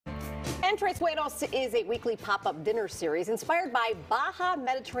Entre Suenos is a weekly pop-up dinner series inspired by Baja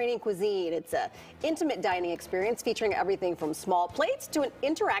Mediterranean cuisine. It's an intimate dining experience featuring everything from small plates to an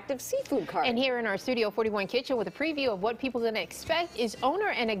interactive seafood cart. And here in our Studio 41 kitchen with a preview of what people can expect is owner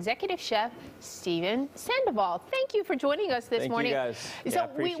and executive chef Stephen Sandoval. Thank you for joining us this morning. Thank you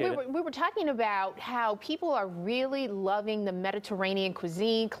guys. So we were talking about how people are really loving the Mediterranean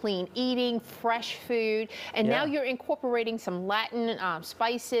cuisine, clean eating, fresh food, and now you're incorporating some Latin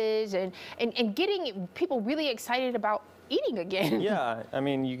spices and getting people really excited about eating again. Yeah, I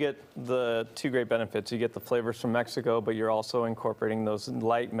mean, you get the two great benefits. You get the flavors from Mexico, but you're also incorporating those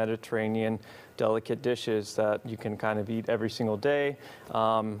light Mediterranean delicate dishes that you can kind of eat every single day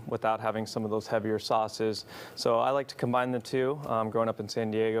without having some of those heavier sauces. So I like to combine the two. Growing up in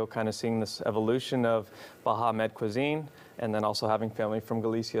San Diego, kind of seeing this evolution of Baja Med cuisine, and then also having family from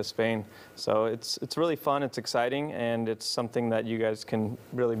Galicia, Spain. So it's really fun, it's exciting, and it's something that you guys can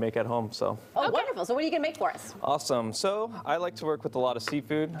really make at home. So. Oh, wonderful. So what are you going to make for us? Awesome. So I like to work with a lot of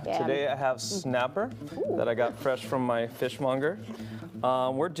seafood. Yeah. Today I have snapper that I got fresh from my fishmonger.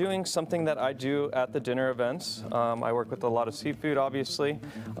 We're doing something that I do at the dinner events. I work with a lot of seafood, obviously.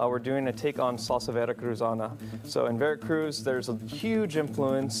 We're doing a take on salsa veracruzana. So in Veracruz, there's a huge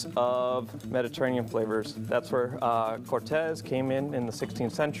influence of Mediterranean flavors. That's where Cortez came in the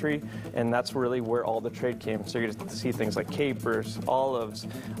 16th century, and that's really where all the trade came. So you get to see things like capers, olives,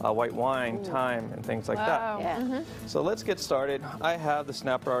 white wine, thyme, and things like that. Yeah. So let's get started. I have the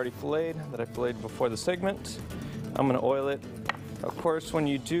snapper already filleted that I filleted before the segment. I'm going to oil it. Of course, when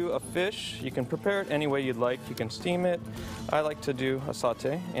you do a fish, you can prepare it any way you'd like. You can steam it. I like to do a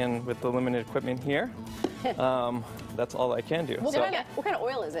saute, and with the limited equipment here, that's all I can do. What kind of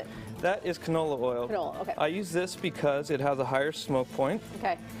oil is it? That is canola oil. Canola, okay. I use this because it has a higher smoke point.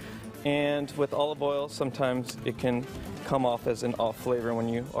 Okay. And with olive oil, sometimes it can come off as an off flavor when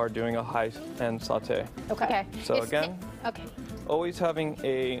you are doing a high-end saute. Okay. So again, always having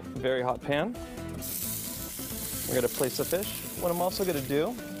a very hot pan. We're going to place the fish. What I'm also going to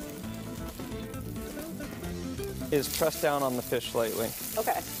do is press down on the fish lightly.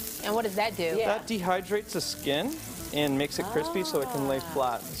 Okay. And what does that do? Yeah. That dehydrates the skin and makes it crispy so it can lay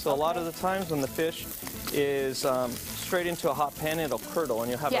flat. So a lot of the times when the fish is straight into a hot pan, it'll curdle and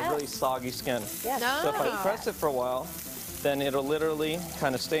you'll have a really soggy skin. Yes. So if I press it for a while, then it'll literally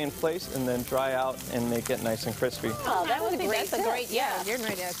kind of stay in place and then dry out and make it nice and crispy. Oh, that was a great That's a great, you're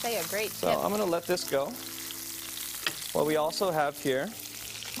ready to say a great So I'm going to let this go. What we also have here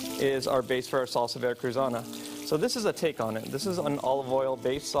is our base for our salsa veracruzana. So this is a take on it. This is an olive oil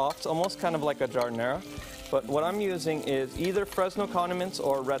based sauce, almost kind of like a jardinera. But what I'm using is either Fresno condiments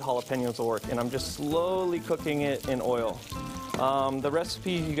or red jalapenos will work. And I'm just slowly cooking it in oil. The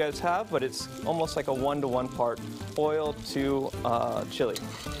recipe you guys have, but it's almost like a 1-to-1 part oil to chili.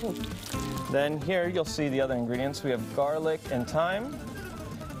 Then here you'll see the other ingredients. We have garlic and thyme.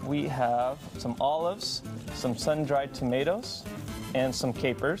 We have some olives, some sun-dried tomatoes, and some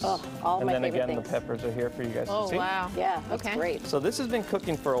capers. Oh, all and my then favorite again, things. the peppers are here for you guys to see. Oh, wow. Yeah, that's great. So this has been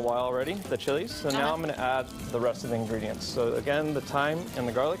cooking for a while already, the chilies. So now I'm going to add the rest of the ingredients. So again, the thyme and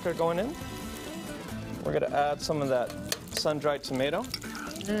the garlic are going in. We're going to add some of that sun-dried tomato.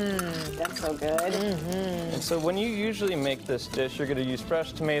 That's so good. And so when you usually make this dish, you're going to use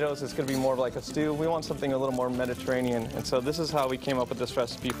fresh tomatoes. It's going to be more like a stew. We want something a little more Mediterranean. And so this is how we came up with this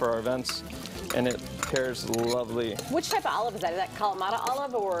recipe for our events. And it pairs lovely. Which type of olive is that? Is that Kalamata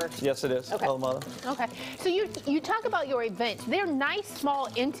olive or? Yes, it is. Okay. Kalamata. Okay. So you talk about your events. They're nice, small,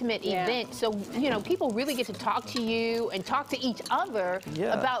 intimate events. So, you know, people really get to talk to you and talk to each other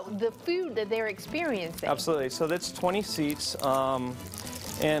about the food that they're experiencing. Absolutely. So that's 20 seats.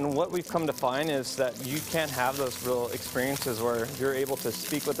 And what we've come to find is that you can't have those real experiences where you're able to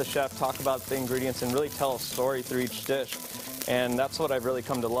speak with the chef, talk about the ingredients, and really tell a story through each dish. And that's what I've really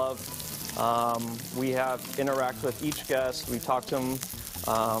come to love. We have interact with each guest. We talk to them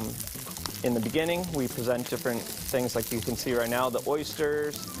in the beginning. We present different things like you can see right now, the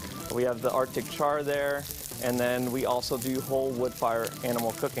oysters. We have the Arctic char there. And then we also do whole wood fire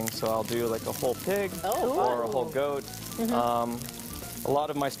animal cooking. So I'll do like a whole pig or a whole goat. A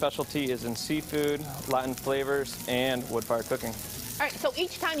lot of my specialty is in seafood, Latin flavors, and wood fire cooking. All right, so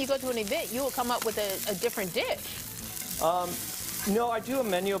each time you go to an event, you will come up with a different dish. No, I do a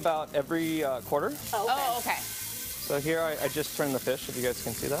menu about every quarter. Oh, okay. So here I just turned the fish, if you guys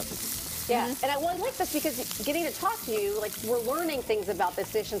can see that. Yeah, and I like this because getting to talk to you, like we're learning things about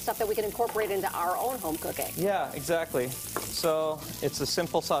this dish and stuff that we can incorporate into our own home cooking. Yeah, exactly. So it's a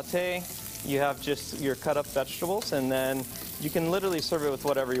simple saute. you have just your cut up vegetables, and then you can literally serve it with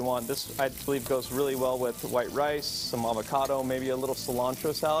whatever you want. This, I believe, goes really well with white rice, some avocado, maybe a little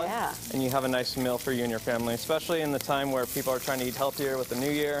cilantro salad. Yeah. And you have a nice meal for you and your family, especially in the time where people are trying to eat healthier with the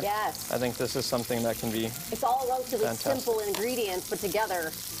new year. Yes. I think this is something that can be It's all relatively fantastic. simple ingredients, but together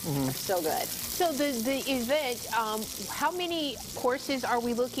are so good. So the event, how many courses are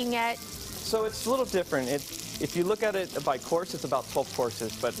we looking at? So it's a little different. If you look at it by course, it's about 12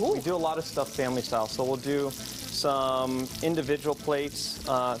 courses, but we do a lot of stuff family style. So we'll do some individual plates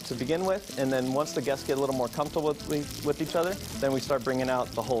to begin with, and then once the guests get a little more comfortable with each other, then we start bringing out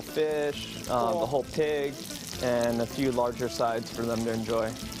the whole fish, the whole pig, and a few larger sides for them to enjoy.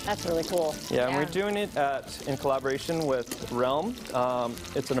 That's really cool. Yeah, and we're doing it in collaboration with Realm.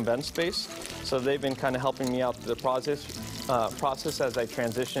 It's an event space, so they've been kind of helping me out the process as I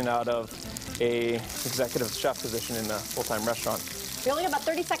transition out of a executive chef position in a full-time restaurant. We only have about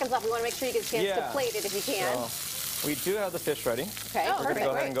 30 seconds left. We want to make sure you get a chance to plate it if you can. So we do have the fish ready. Okay, We're going to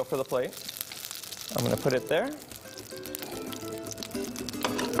go ahead and go for the plate. I'm going to put it there.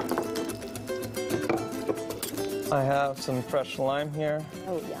 I have some fresh lime here.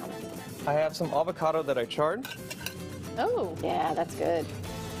 Oh, yum. I have some avocado that I charred. Oh. Yeah, that's good.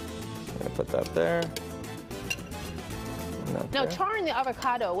 I'm going to put that there. And that Now, there. charring the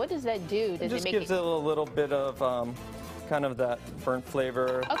avocado, what does that do? It Does just make gives it a little bit of kind of that burnt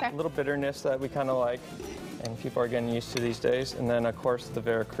flavor, Okay. a little bitterness that we kind of like, and people are getting used to these days. And then, of course, the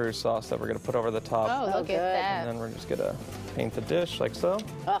Veracruz sauce that we're going to put over the top. Oh, look good. at And that. then we're just going to paint the dish like so.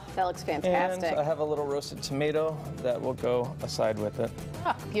 Oh, that looks And fantastic. I have a little roasted tomato that will go aside with it.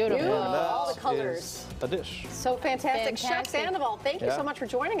 Oh, beautiful. Beautiful. And that all the colors. is a dish. So fantastic. Chef Fantastic. Sandoval, thank you Yeah. so much for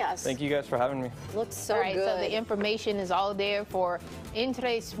joining us. Thank you guys for having me. Looks so All right, good. so the information is all there for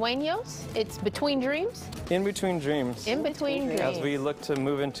Entre Suenos. It's Between Dreams. In between dreams. In Between Dreams. As we look to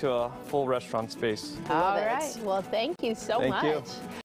move into a full restaurant space. All Love it. right. Well, thank you so Thank much. you.